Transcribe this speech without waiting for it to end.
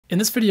In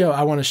this video,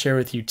 I want to share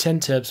with you 10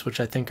 tips which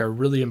I think are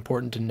really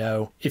important to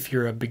know if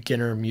you're a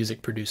beginner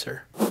music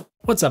producer.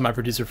 What's up, my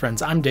producer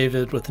friends? I'm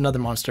David with another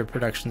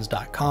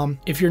monsterproductions.com.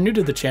 If you're new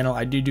to the channel,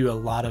 I do a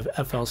lot of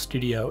FL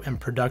Studio and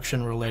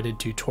production related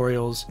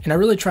tutorials, and I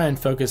really try and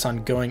focus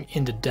on going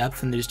into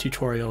depth in these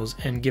tutorials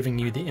and giving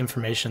you the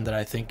information that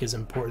I think is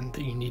important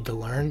that you need to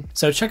learn.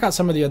 So check out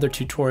some of the other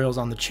tutorials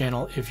on the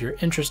channel if you're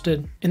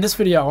interested. In this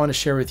video, I want to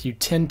share with you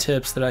 10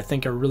 tips that I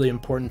think are really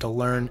important to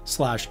learn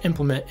 /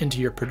 implement into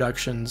your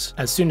productions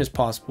as soon as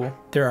possible.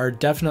 There are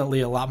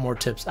definitely a lot more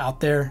tips out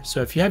there,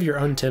 so if you have your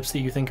own tips that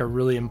you think are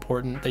really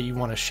important that you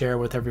want to share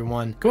with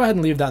everyone, go ahead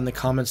and leave that in the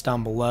comments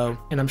down below,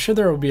 and I'm sure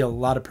there will be a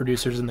lot of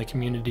producers in the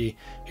community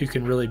who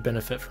can really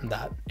benefit from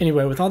that.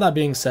 Anyway, with all that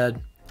being said,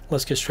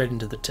 let's get straight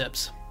into the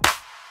tips.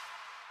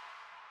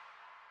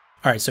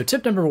 All right, so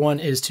tip number 1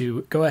 is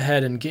to go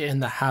ahead and get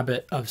in the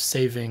habit of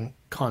saving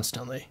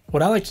constantly.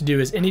 What I like to do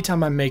is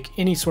anytime I make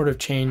any sort of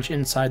change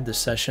inside the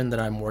session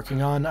that I'm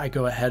working on, I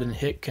go ahead and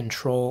hit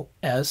Control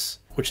S,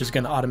 which is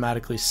going to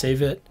automatically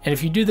save it. And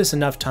if you do this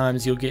enough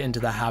times, you'll get into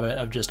the habit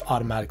of just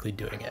automatically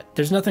doing it.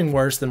 There's nothing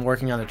worse than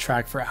working on a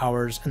track for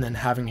hours and then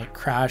having it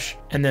crash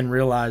and then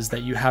realize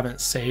that you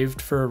haven't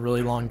saved for a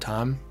really long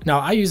time. Now,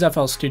 I use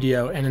FL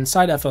Studio, and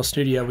inside FL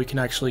Studio, we can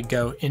actually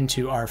go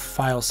into our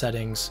file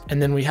settings,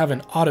 and then we have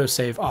an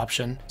autosave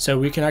option. So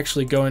we can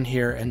actually go in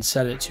here and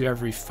set it to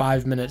every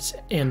 5 minutes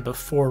and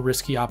before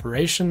risky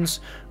operations,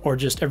 or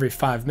just every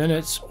 5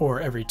 minutes,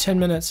 or every 10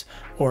 minutes,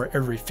 or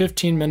every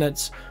 15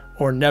 minutes,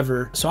 or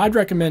never. So I'd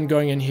recommend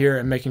going in here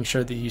and making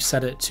sure that you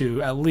set it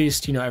to at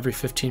least, every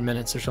 15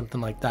 minutes or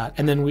something like that.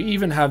 And then we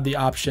even have the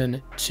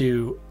option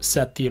to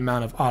set the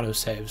amount of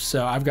autosaves.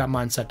 So I've got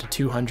mine set to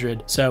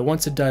 200. So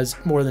once it does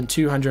more than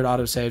 200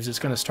 autosaves, it's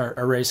going to start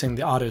erasing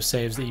the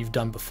autosaves that you've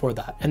done before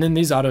that. And then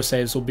these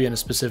autosaves will be in a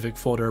specific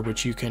folder,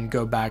 which you can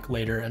go back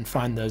later and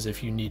find those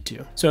if you need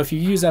to. So if you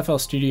use FL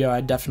Studio,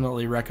 I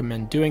definitely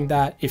recommend doing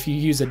that. If you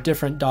use a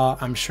different DAW,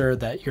 I'm sure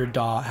that your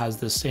DAW has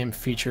the same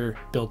feature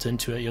built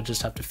into it. You'll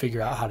just have to figure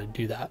out how to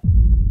do that.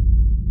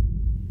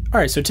 All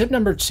right, so tip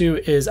number 2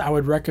 is I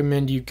would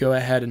recommend you go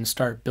ahead and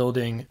start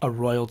building a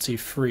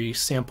royalty-free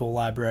sample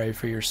library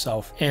for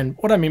yourself. And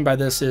what I mean by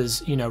this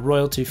is,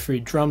 royalty-free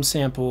drum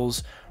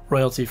samples,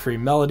 royalty-free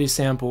melody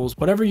samples,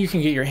 whatever you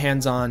can get your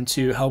hands on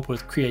to help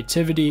with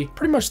creativity.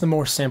 Pretty much the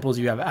more samples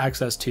you have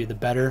access to, the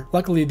better.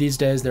 Luckily, these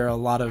days, there are a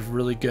lot of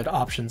really good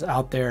options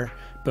out there,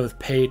 both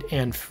paid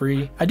and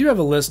free. I do have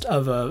a list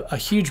of a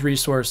huge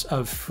resource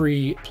of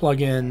free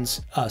plugins,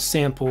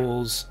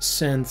 samples,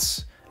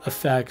 synths,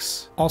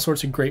 effects, all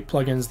sorts of great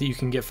plugins that you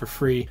can get for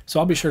free. So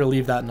I'll be sure to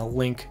leave that in a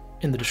link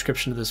in the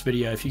description of this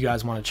video if you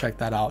guys want to check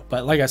that out.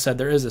 But like I said,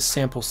 there is a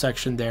sample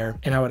section there,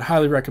 and I would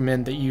highly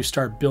recommend that you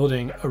start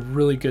building a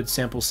really good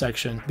sample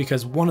section,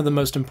 because one of the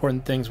most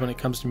important things when it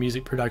comes to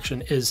music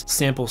production is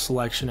sample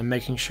selection and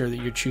making sure that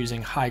you're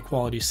choosing high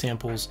quality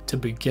samples to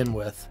begin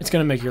with. It's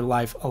going to make your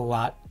life a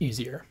lot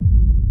easier.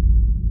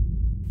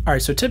 All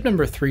right, so tip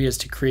number 3 is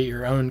to create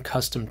your own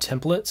custom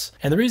templates.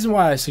 And the reason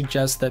why I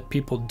suggest that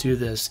people do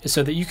this is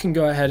so that you can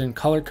go ahead and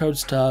color code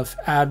stuff,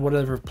 add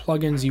whatever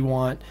plugins you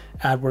want,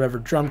 add whatever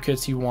drum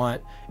kits you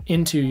want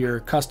into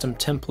your custom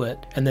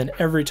template. And then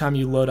every time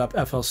you load up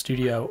FL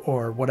Studio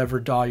or whatever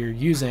DAW you're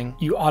using,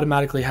 you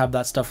automatically have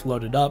that stuff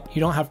loaded up. You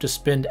don't have to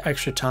spend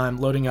extra time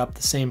loading up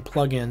the same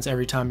plugins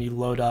every time you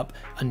load up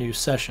a new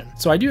session.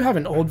 So I do have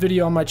an old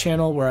video on my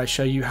channel where I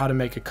show you how to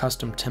make a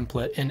custom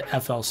template in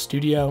FL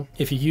Studio.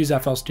 If you use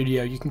FL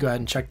Studio, you can go ahead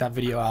and check that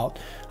video out.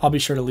 I'll be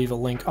sure to leave a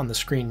link on the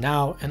screen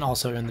now and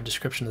also in the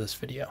description of this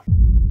video.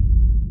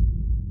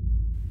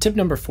 Tip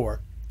number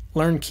 4.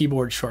 Learn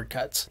keyboard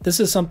shortcuts. This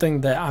is something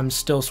that I'm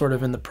still sort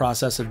of in the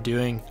process of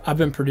doing. I've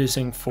been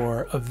producing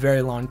for a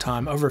very long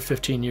time, over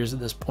 15 years at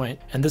this point,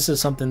 and this is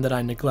something that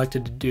I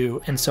neglected to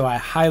do, and so I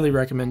highly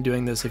recommend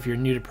doing this if you're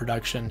new to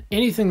production.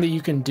 Anything that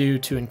you can do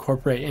to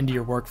incorporate into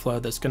your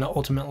workflow that's going to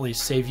ultimately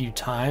save you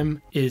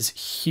time is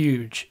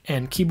huge,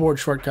 and keyboard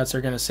shortcuts are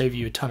going to save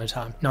you a ton of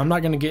time. Now, I'm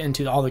not going to get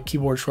into all the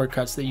keyboard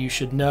shortcuts that you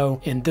should know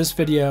in this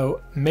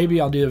video.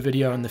 Maybe I'll do a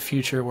video in the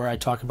future where I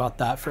talk about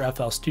that for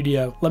FL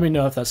Studio. Let me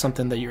know if that's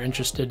something that you're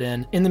interested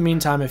in. In the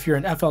meantime, if you're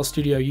an FL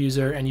Studio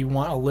user and you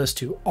want a list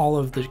to all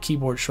of the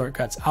keyboard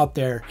shortcuts out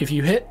there, if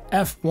you hit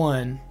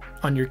F1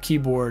 on your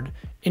keyboard,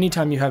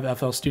 anytime you have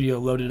FL Studio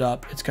loaded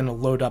up, it's going to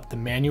load up the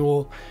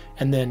manual,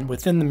 and then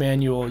within the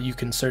manual you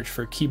can search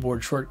for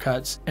keyboard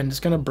shortcuts, and it's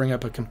going to bring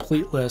up a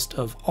complete list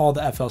of all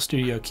the FL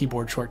Studio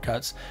keyboard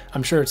shortcuts.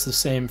 I'm sure it's the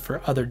same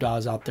for other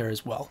DAWs out there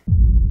as well.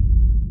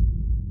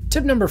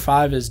 Tip number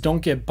 5 is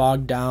don't get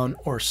bogged down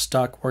or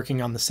stuck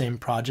working on the same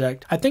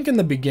project. I think in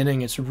the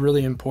beginning it's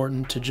really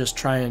important to just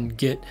try and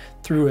get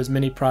through as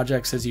many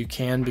projects as you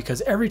can,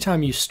 because every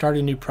time you start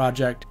a new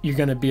project, you're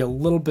going to be a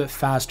little bit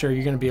faster,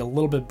 you're going to be a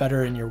little bit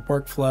better in your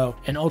workflow,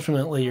 and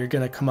ultimately you're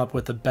going to come up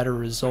with a better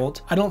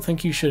result. I don't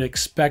think you should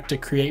expect to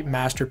create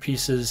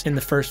masterpieces in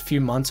the first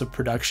few months of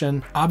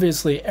production.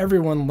 Obviously,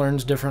 everyone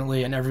learns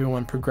differently and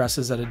everyone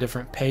progresses at a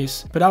different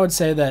pace, but I would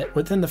say that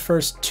within the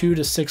first 2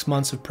 to 6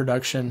 months of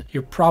production,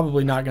 you're probably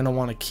probably not going to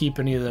want to keep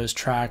any of those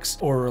tracks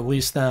or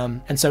release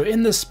them. And so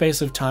in this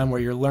space of time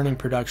where you're learning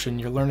production,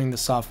 you're learning the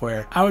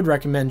software, I would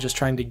recommend just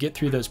trying to get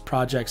through those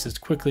projects as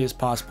quickly as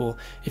possible.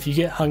 If you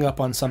get hung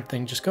up on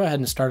something, just go ahead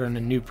and start on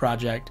a new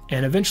project.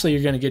 And eventually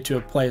you're going to get to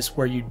a place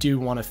where you do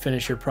want to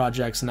finish your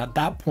projects. And at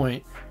that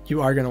point,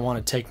 you are going to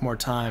want to take more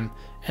time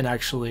and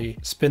actually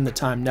spend the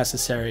time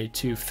necessary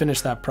to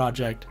finish that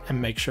project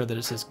and make sure that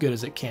it's as good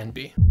as it can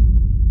be.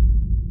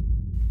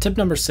 Tip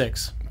number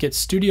 6, get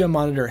studio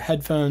monitor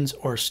headphones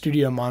or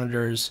studio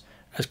monitors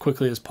as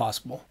quickly as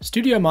possible.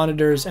 Studio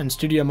monitors and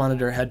studio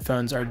monitor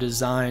headphones are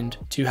designed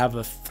to have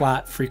a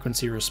flat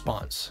frequency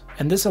response,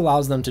 and this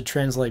allows them to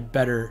translate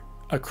better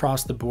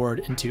across the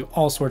board into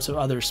all sorts of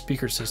other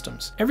speaker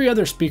systems. Every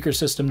other speaker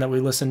system that we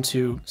listen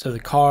to, so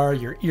the car,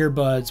 your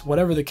earbuds,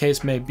 whatever the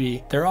case may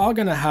be, they're all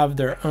gonna have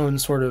their own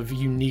sort of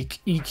unique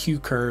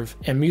EQ curve,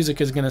 and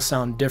music is gonna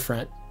sound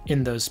different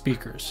in those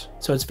speakers.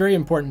 So it's very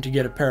important to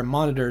get a pair of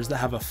monitors that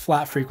have a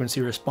flat frequency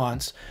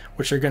response,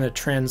 which are going to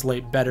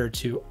translate better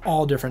to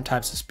all different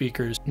types of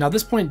speakers. Now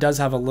this point does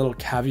have a little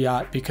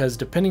caveat, because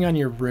depending on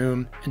your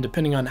room and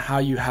depending on how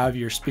you have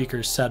your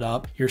speakers set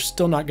up, you're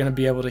still not going to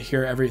be able to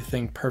hear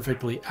everything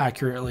perfectly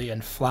accurately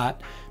and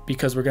flat,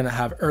 because we're going to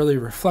have early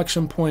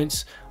reflection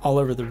points all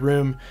over the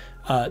room.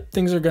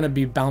 Things are going to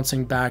be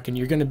bouncing back, and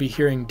you're going to be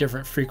hearing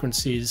different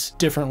frequencies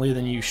differently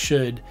than you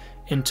should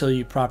until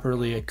you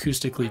properly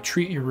acoustically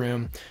treat your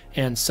room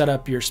and set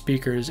up your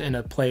speakers in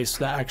a place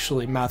that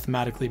actually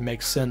mathematically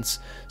makes sense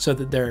so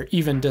that they're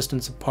even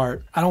distance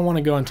apart. I don't want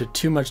to go into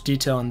too much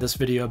detail in this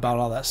video about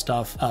all that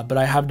stuff, but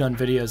I have done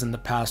videos in the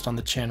past on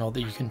the channel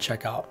that you can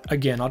check out.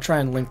 Again, I'll try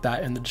and link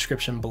that in the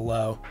description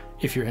below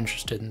if you're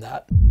interested in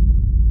that.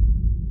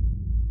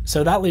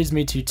 So that leads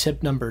me to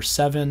tip number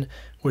 7,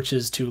 which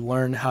is to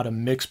learn how to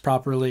mix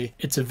properly.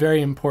 It's a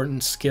very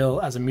important skill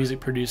as a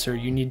music producer.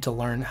 You need to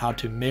learn how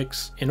to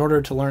mix. In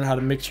order to learn how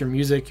to mix your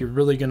music, you're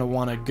really going to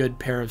want a good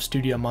pair of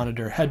studio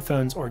monitor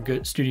headphones or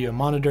good studio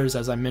monitors,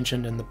 as I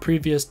mentioned in the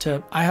previous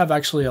tip. I have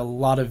actually a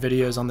lot of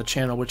videos on the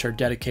channel which are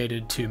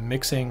dedicated to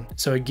mixing.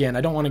 So again,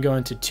 I don't want to go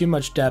into too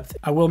much depth.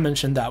 I will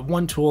mention that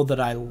one tool that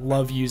I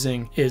love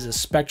using is a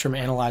spectrum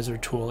analyzer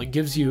tool. It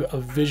gives you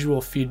a visual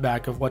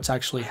feedback of what's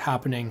actually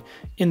happening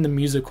in the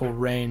musical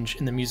range,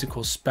 in the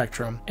musical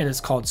spectrum, and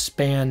it's called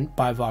Span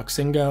by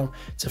Voxingo.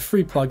 It's a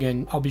free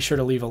plugin. I'll be sure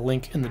to leave a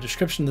link in the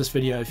description of this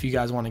video if you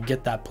guys want to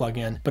get that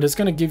plugin, but it's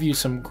going to give you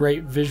some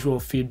great visual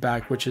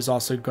feedback, which is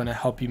also going to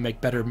help you make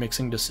better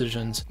mixing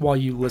decisions while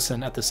you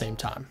listen at the same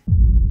time.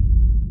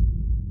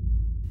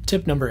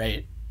 Tip number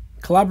 8.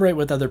 Collaborate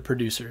with other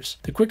producers.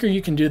 The quicker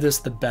you can do this,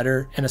 the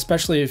better, and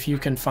especially if you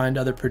can find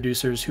other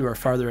producers who are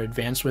farther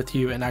advanced with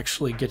you and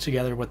actually get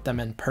together with them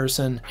in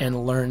person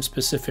and learn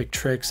specific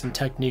tricks and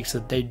techniques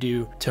that they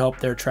do to help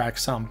their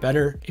tracks sound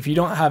better. If you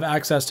don't have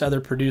access to other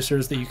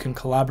producers that you can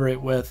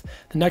collaborate with,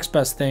 the next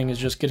best thing is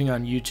just getting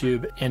on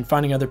YouTube and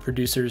finding other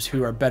producers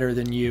who are better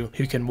than you,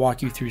 who can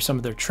walk you through some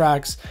of their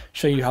tracks,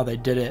 show you how they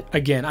did it.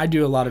 Again, I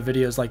do a lot of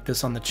videos like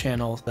this on the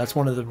channel. That's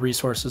one of the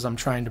resources I'm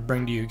trying to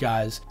bring to you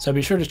guys. So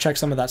be sure to check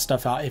some of that stuff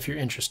out if you're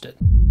interested.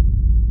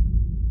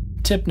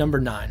 Tip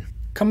number 9,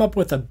 come up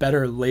with a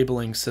better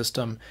labeling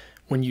system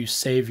when you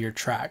save your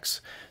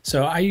tracks.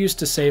 So I used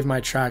to save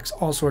my tracks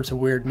all sorts of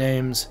weird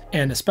names,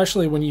 and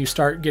especially when you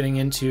start getting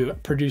into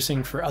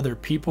producing for other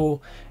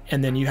people,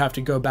 and then you have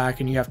to go back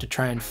and you have to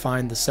try and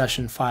find the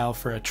session file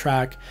for a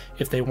track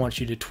if they want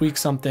you to tweak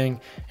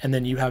something, and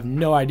then you have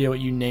no idea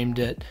what you named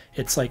it.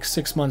 It's like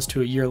 6 months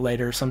to a year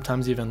later,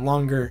 sometimes even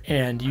longer,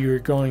 and you're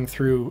going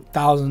through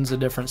thousands of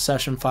different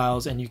session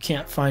files and you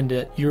can't find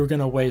it. You're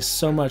gonna waste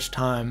so much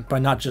time by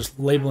not just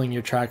labeling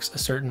your tracks a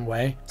certain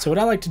way. So what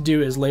I like to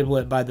do is label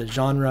it by the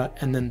genre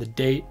and then the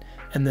date,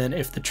 and then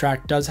if the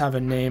track does have a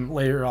name,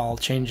 later I'll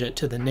change it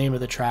to the name of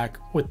the track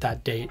with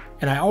that date.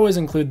 And I always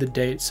include the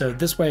date, so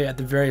this way at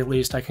the very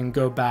least I can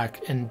go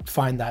back and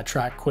find that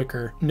track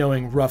quicker,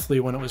 knowing roughly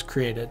when it was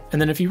created.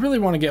 And then if you really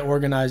want to get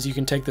organized, you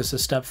can take this a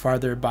step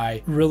farther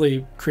by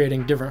really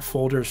creating different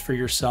folders for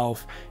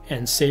yourself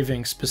and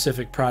saving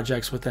specific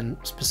projects within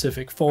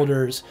specific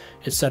folders,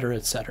 etc.,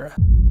 etc.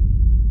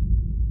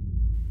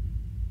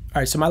 All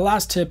right, so my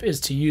last tip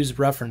is to use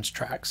reference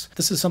tracks.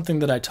 This is something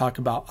that I talk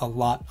about a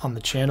lot on the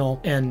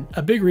channel, and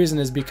a big reason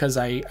is because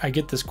I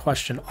get this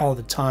question all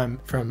the time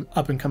from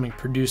up and coming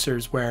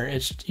producers where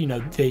it's, you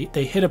know, they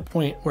hit a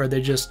point where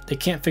they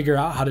can't figure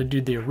out how to do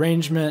the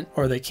arrangement,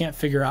 or they can't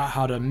figure out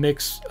how to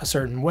mix a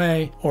certain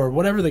way, or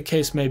whatever the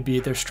case may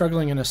be, they're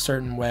struggling in a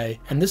certain way.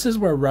 And this is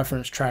where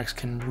reference tracks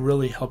can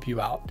really help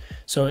you out.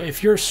 So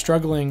if you're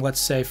struggling,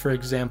 let's say for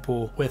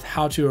example, with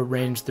how to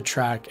arrange the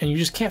track and you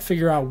just can't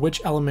figure out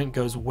which element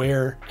goes where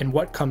and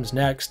what comes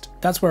next,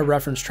 that's where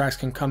reference tracks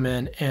can come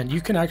in, and you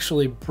can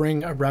actually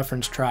bring a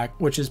reference track,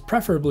 which is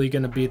preferably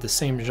going to be the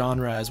same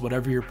genre as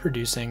whatever you're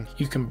producing.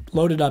 You can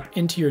load it up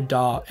into your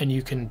DAW and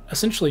you can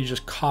essentially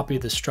just copy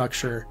the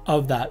structure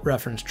of that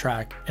reference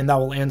track, and that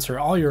will answer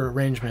all your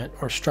arrangement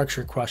or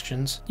structure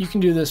questions. You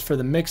can do this for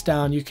the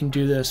mixdown, you can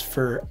do this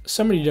for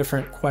so many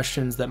different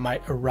questions that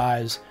might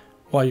arise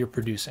while you're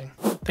producing.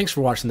 Thanks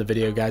for watching the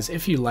video, guys.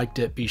 If you liked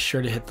it, be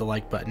sure to hit the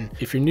like button.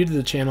 If you're new to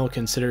the channel,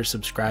 consider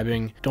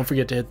subscribing. Don't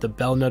forget to hit the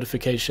bell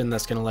notification.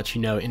 That's going to let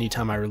you know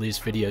anytime I release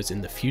videos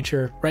in the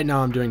future. Right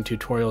now I'm doing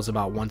tutorials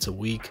about once a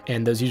week,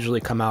 and those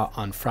usually come out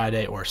on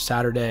Friday or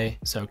Saturday,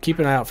 so keep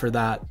an eye out for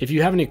that. If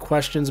you have any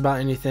questions about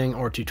anything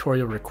or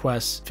tutorial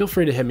requests, feel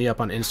free to hit me up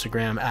on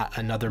Instagram at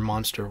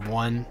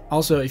anothermonster1.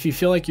 Also, if you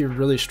feel like you're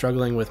really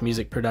struggling with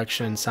music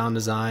production, sound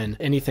design,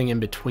 anything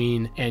in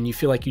between, and you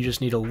feel like you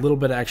just need a little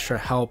bit of extra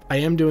help, I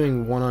am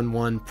doing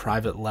one-on-one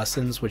private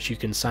lessons, which you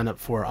can sign up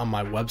for on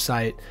my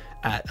website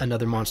at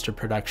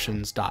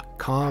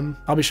anothermonsterproductions.com.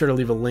 I'll be sure to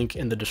leave a link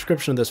in the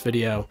description of this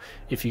video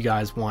if you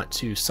guys want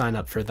to sign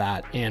up for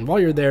that. And while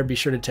you're there, be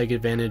sure to take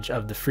advantage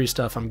of the free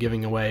stuff I'm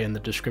giving away in the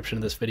description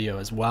of this video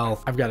as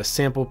well. I've got a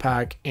sample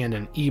pack and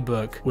an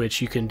ebook,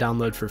 which you can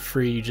download for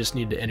free. You just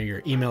need to enter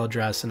your email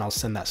address and I'll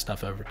send that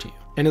stuff over to you.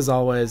 And as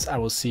always, I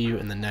will see you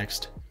in the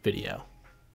next video.